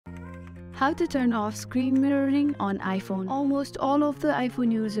How to turn off screen mirroring on iPhone. Almost all of the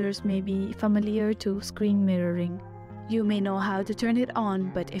iPhone users may be familiar to screen mirroring. You may know how to turn it on,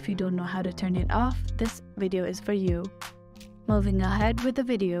 but if you don't know how to turn it off, this video is for you. Moving ahead with the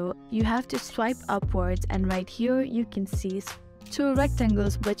video, you have to swipe upwards, and right here you can see two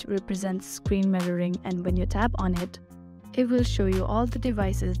rectangles which represent screen mirroring, and when you tap on it, it will show you all the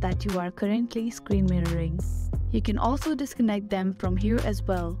devices that you are currently screen mirroring. You can also disconnect them from here as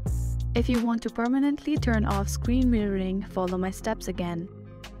well. If you want to permanently turn off screen mirroring, follow my steps again.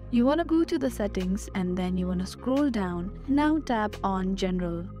 You want to go to the settings and then you want to scroll down. Now tap on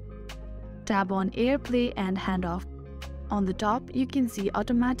General. Tap on AirPlay and Handoff. On the top, you can see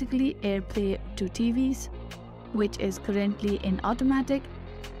automatically AirPlay to TVs, which is currently in automatic.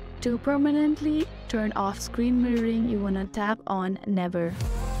 To permanently turn off screen mirroring, you want to tap on Never.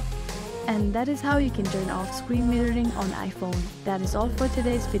 And that is how you can turn off screen mirroring on iPhone. That is all for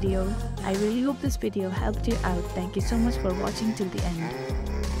today's video. I really hope this video helped you out. Thank you so much for watching till the end.